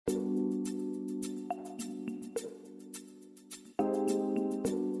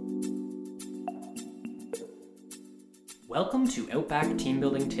Welcome to Outback Team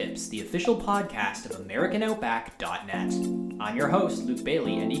Building Tips, the official podcast of AmericanOutback.net. I'm your host, Luke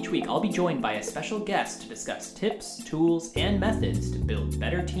Bailey, and each week I'll be joined by a special guest to discuss tips, tools, and methods to build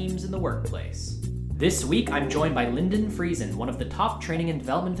better teams in the workplace. This week I'm joined by Lyndon Friesen, one of the top training and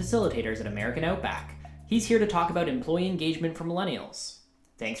development facilitators at American Outback. He's here to talk about employee engagement for millennials.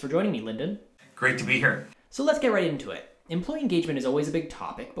 Thanks for joining me, Lyndon. Great to be here. So let's get right into it. Employee engagement is always a big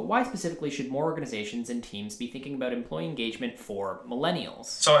topic, but why specifically should more organizations and teams be thinking about employee engagement for millennials?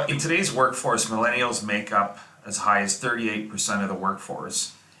 So in today's workforce, millennials make up as high as 38% of the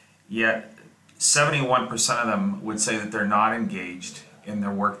workforce, yet 71% of them would say that they're not engaged in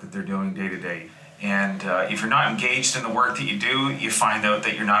their work that they're doing day to day. And if you're not engaged in the work that you do, you find out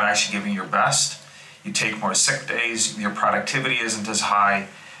that you're not actually giving your best. You take more sick days, your productivity isn't as high,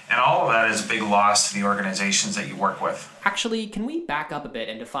 and all of that is a big loss to the organizations that you work with. Actually, can we back up a bit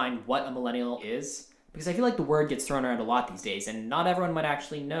and define what a millennial is? Because I feel like the word gets thrown around a lot these days, and not everyone might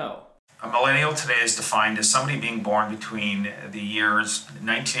actually know. A millennial today is defined as somebody being born between the years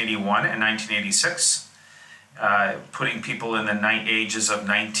 1981 and 1986, putting people in the ages of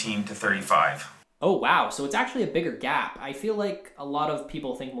 19 to 35. Oh wow, so it's actually a bigger gap. I feel like a lot of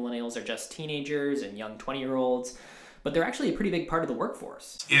people think millennials are just teenagers and young 20-year-olds, but they're actually a pretty big part of the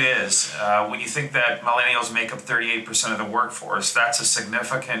workforce. It is. When you think that millennials make up 38% of the workforce, that's a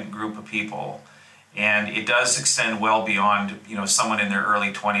significant group of people. And it does extend well beyond, someone in their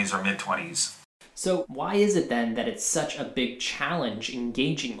early 20s or mid-20s. So why is it then that it's such a big challenge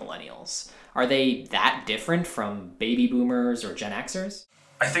engaging millennials? Are they that different from baby boomers or Gen Xers?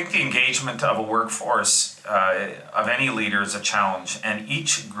 I think the engagement of a workforce of any leader is a challenge. And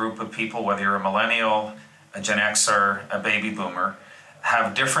each group of people, whether you're a millennial, a Gen Xer, a baby boomer,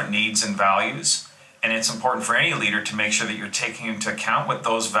 have different needs and values. And it's important for any leader to make sure that you're taking into account what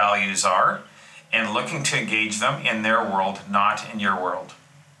those values are and looking to engage them in their world, not in your world.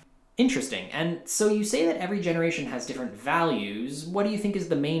 Interesting. And so you say that every generation has different values. What do you think is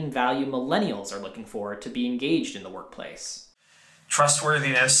the main value millennials are looking for to be engaged in the workplace?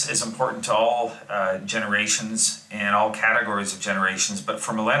 Trustworthiness is important to all generations and all categories of generations, but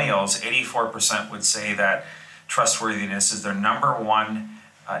for millennials, 84% would say that trustworthiness is their number one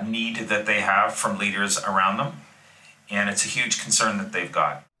need that they have from leaders around them, and it's a huge concern that they've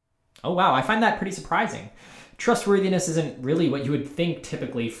got. Oh wow, I find that pretty surprising. Trustworthiness isn't really what you would think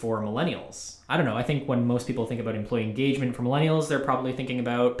typically for millennials. I don't know, I think when most people think about employee engagement for millennials, they're probably thinking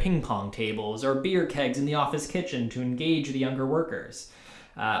about ping pong tables or beer kegs in the office kitchen to engage the younger workers.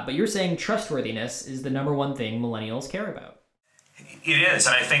 But you're saying trustworthiness is the number one thing millennials care about. It is,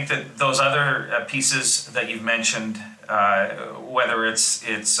 and I think that those other pieces that you've mentioned, whether it's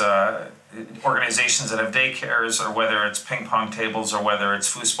organizations that have daycares or whether it's ping pong tables or whether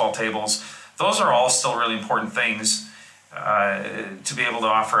it's foosball tables, those are all still really important things to be able to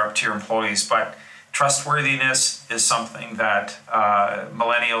offer up to your employees. But trustworthiness is something that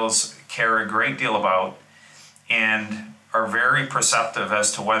millennials care a great deal about and are very perceptive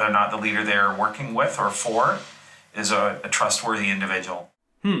as to whether or not the leader they're working with or for is a trustworthy individual.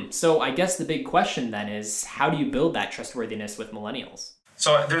 So I guess the big question then is, how do you build that trustworthiness with millennials?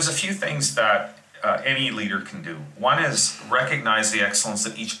 So there's a few things that any leader can do. One is recognize the excellence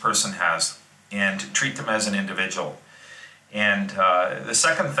that each person has and treat them as an individual. And the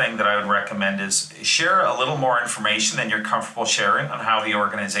second thing that I would recommend is share a little more information than you're comfortable sharing on how the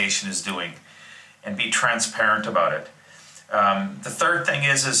organization is doing and be transparent about it. The third thing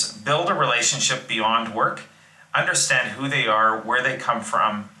is build a relationship beyond work. Understand who they are, where they come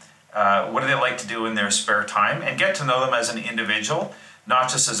from, what do they like to do in their spare time, and get to know them as an individual, not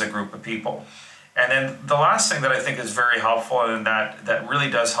just as a group of people. And then the last thing that I think is very helpful and that really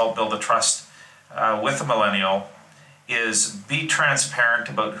does help build a trust with a millennial is be transparent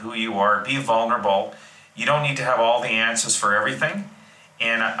about who you are, be vulnerable. You don't need to have all the answers for everything.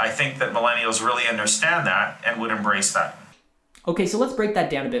 And I think that millennials really understand that and would embrace that. Okay, so let's break that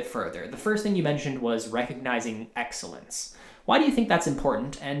down a bit further. The first thing you mentioned was recognizing excellence. Why do you think that's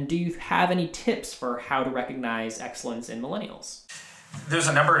important, and do you have any tips for how to recognize excellence in millennials? There's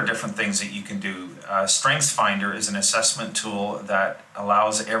a number of different things that you can do. StrengthsFinder is an assessment tool that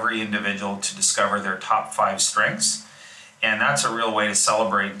allows every individual to discover their top 5 strengths. And that's a real way to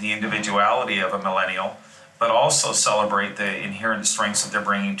celebrate the individuality of a millennial, but also celebrate the inherent strengths that they're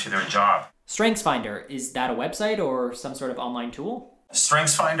bringing to their job. StrengthsFinder, is that a website or some sort of online tool?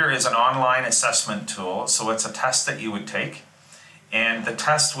 StrengthsFinder is an online assessment tool, so it's a test that you would take. And the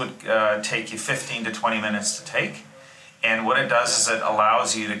test would take you 15 to 20 minutes to take. And what it does is it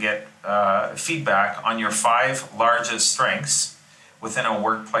allows you to get feedback on your 5 largest strengths within a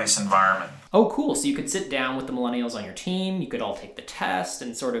workplace environment. Oh, cool. So you could sit down with the millennials on your team, you could all take the test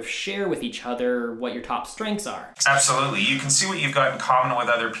and sort of share with each other what your top strengths are. Absolutely. You can see what you've got in common with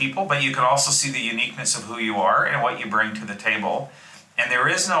other people, but you can also see the uniqueness of who you are and what you bring to the table. And there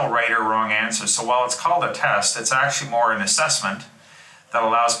is no right or wrong answer. So while it's called a test, it's actually more an assessment that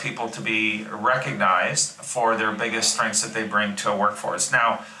allows people to be recognized for their biggest strengths that they bring to a workforce.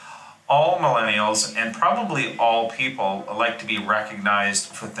 Now, all millennials and probably all people like to be recognized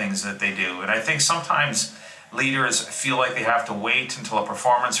for things that they do. And I think sometimes leaders feel like they have to wait until a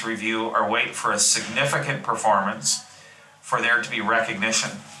performance review or wait for a significant performance for there to be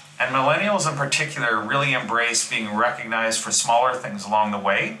recognition. And millennials in particular really embrace being recognized for smaller things along the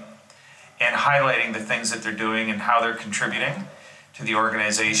way and highlighting the things that they're doing and how they're contributing to the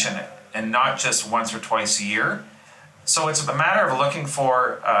organization, and not just once or twice a year. So it's a matter of looking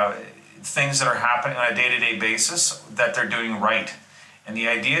for things that are happening on a day-to-day basis that they're doing right. And the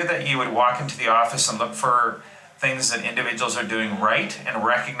idea that you would walk into the office and look for things that individuals are doing right and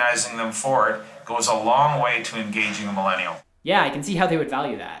recognizing them for it goes a long way to engaging a millennial. Yeah, I can see how they would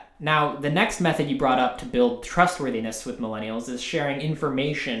value that. Now, the next method you brought up to build trustworthiness with millennials is sharing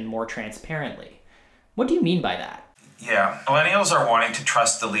information more transparently. What do you mean by that? Yeah, millennials are wanting to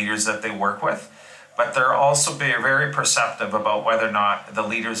trust the leaders that they work with, but they're also very perceptive about whether or not the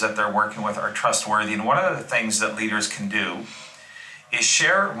leaders that they're working with are trustworthy. And one of the things that leaders can do is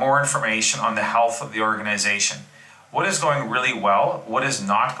share more information on the health of the organization. What is going really well, what is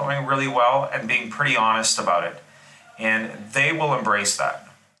not going really well, and being pretty honest about it. And they will embrace that.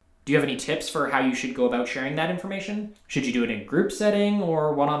 Do you have any tips for how you should go about sharing that information? Should you do it in group setting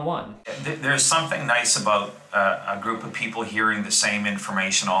or one-on-one? There's something nice about a group of people hearing the same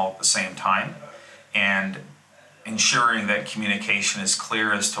information all at the same time and ensuring that communication is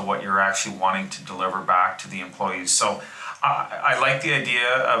clear as to what you're actually wanting to deliver back to the employees. So I like the idea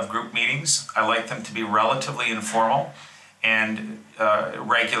of group meetings. I like them to be relatively informal and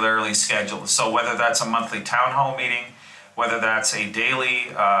regularly scheduled. So whether that's a monthly town hall meeting, whether that's a daily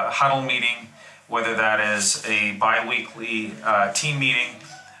huddle meeting, whether that is a bi-weekly team meeting,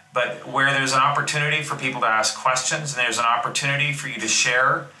 but where there's an opportunity for people to ask questions and there's an opportunity for you to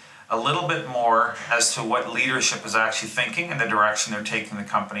share a little bit more as to what leadership is actually thinking and the direction they're taking the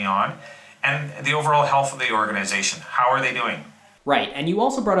company on, and the overall health of the organization. How are they doing? Right, and you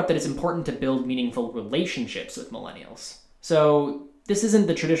also brought up that it's important to build meaningful relationships with millennials. So this isn't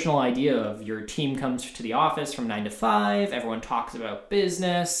the traditional idea of your team comes to the office from 9 to 5, everyone talks about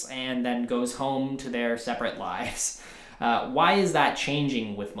business, and then goes home to their separate lives. Why is that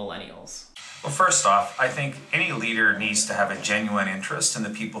changing with millennials? Well, first off, I think any leader needs to have a genuine interest in the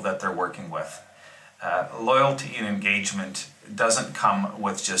people that they're working with. Loyalty and engagement doesn't come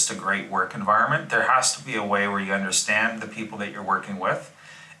with just a great work environment. There has to be a way where you understand the people that you're working with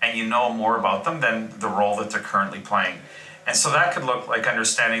and you know more about them than the role that they're currently playing. And so that could look like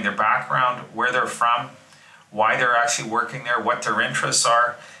understanding their background, where they're from, why they're actually working there, what their interests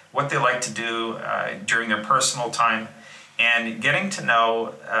are, what they like to do during their personal time, and getting to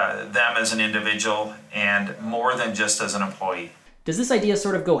know them as an individual and more than just as an employee. Does this idea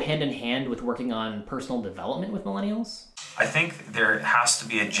sort of go hand in hand with working on personal development with millennials? I think there has to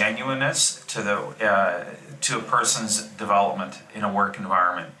be a genuineness to a person's development in a work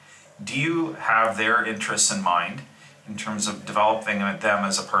environment. Do you have their interests in mind in terms of developing them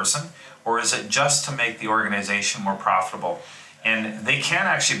as a person, or is it just to make the organization more profitable? And they can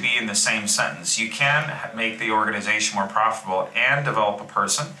actually be in the same sentence. You can make the organization more profitable and develop a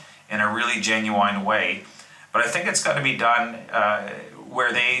person in a really genuine way. But I think it's got to be done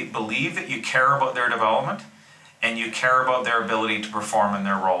where they believe that you care about their development and you care about their ability to perform in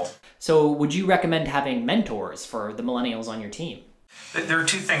their role. So would you recommend having mentors for the millennials on your team? There are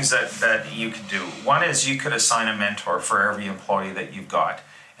two things that you could do. One is you could assign a mentor for every employee that you've got.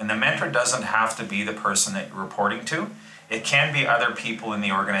 And the mentor doesn't have to be the person that you're reporting to. It can be other people in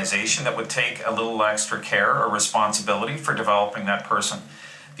the organization that would take a little extra care or responsibility for developing that person.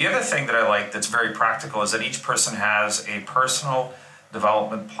 The other thing that I like that's very practical is that each person has a personal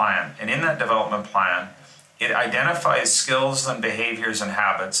development plan. And in that development plan, it identifies skills and behaviors and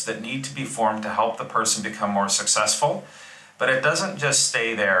habits that need to be formed to help the person become more successful. But it doesn't just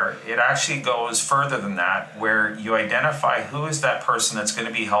stay there. It actually goes further than that, where you identify who is that person that's going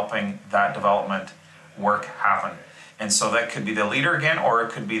to be helping that development work happen. And so that could be the leader again, or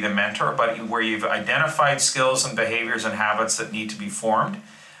it could be the mentor, but where you've identified skills and behaviors and habits that need to be formed,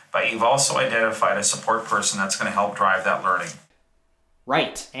 but you've also identified a support person that's going to help drive that learning.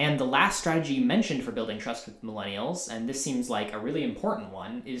 Right, and the last strategy you mentioned for building trust with millennials, and this seems like a really important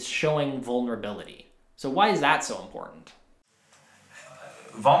one, is showing vulnerability. So why is that so important?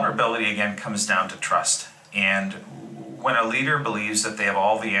 vulnerability again comes down to trust. And when a leader believes that they have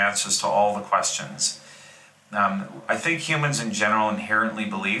all the answers to all the questions, I think humans in general inherently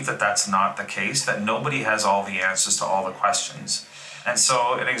believe that that's not the case, that nobody has all the answers to all the questions. And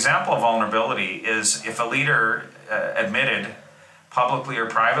so an example of vulnerability is if a leader admitted publicly or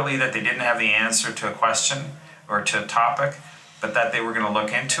privately that they didn't have the answer to a question or to a topic, but that they were going to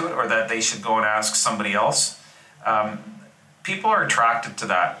look into it or that they should go and ask somebody else. People are attracted to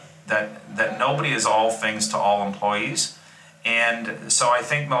that nobody is all things to all employees. And so I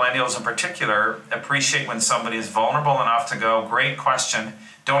think millennials in particular appreciate when somebody is vulnerable enough to go, great question,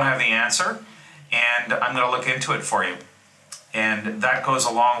 don't have the answer, and I'm going to look into it for you. And that goes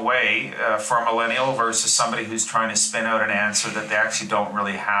a long way for a millennial versus somebody who's trying to spin out an answer that they actually don't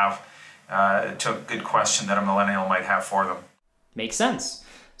really have to a good question that a millennial might have for them. Makes sense.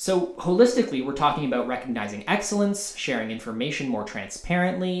 So holistically, we're talking about recognizing excellence, sharing information more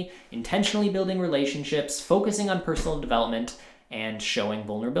transparently, intentionally building relationships, focusing on personal development, and showing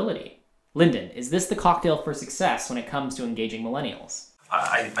vulnerability. Lyndon, is this the cocktail for success when it comes to engaging millennials?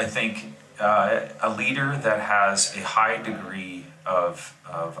 I think a leader that has a high degree of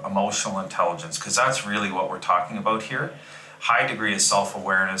emotional intelligence, because that's really what we're talking about here, high degree of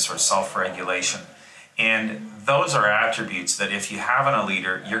self-awareness or self-regulation. And those are attributes that if you have in a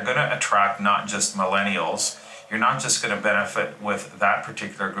leader, you're going to attract not just millennials, you're not just going to benefit with that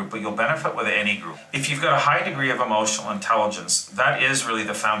particular group, but you'll benefit with any group. If you've got a high degree of emotional intelligence, that is really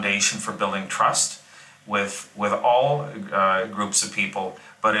the foundation for building trust with all groups of people,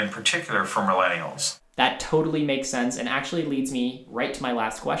 but in particular for millennials. That totally makes sense and actually leads me right to my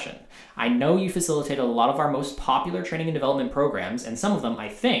last question. I know you facilitate a lot of our most popular training and development programs, and some of them, I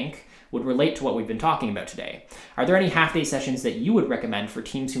think, would relate to what we've been talking about today. Are there any half-day sessions that you would recommend for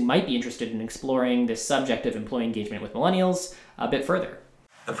teams who might be interested in exploring this subject of employee engagement with millennials a bit further?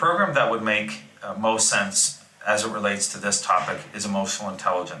 The program that would make most sense as it relates to this topic is emotional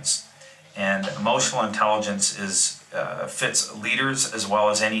intelligence. And emotional intelligence fits leaders as well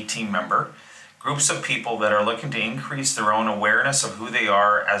as any team member, groups of people that are looking to increase their own awareness of who they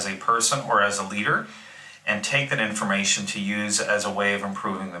are as a person or as a leader, and take that information to use as a way of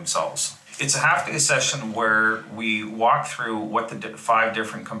improving themselves. It's a half-day session where we walk through what the 5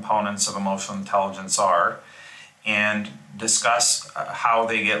 different components of emotional intelligence are and discuss how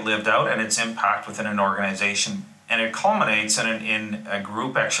they get lived out and its impact within an organization. And it culminates in a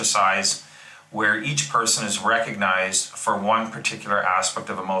group exercise where each person is recognized for one particular aspect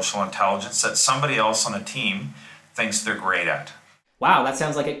of emotional intelligence that somebody else on the team thinks they're great at. Wow, that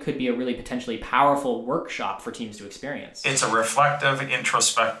sounds like it could be a really potentially powerful workshop for teams to experience. It's a reflective,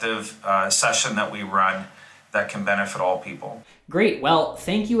 introspective session that we run that can benefit all people. Great. Well,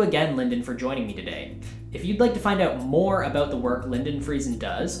 thank you again, Lyndon, for joining me today. If you'd like to find out more about the work Lyndon Friesen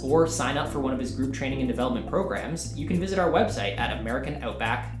does or sign up for one of his group training and development programs, you can visit our website at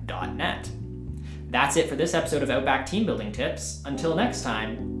americanoutback.net. That's it for this episode of Outback Team Building Tips. Until next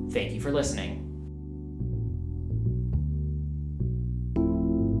time, thank you for listening.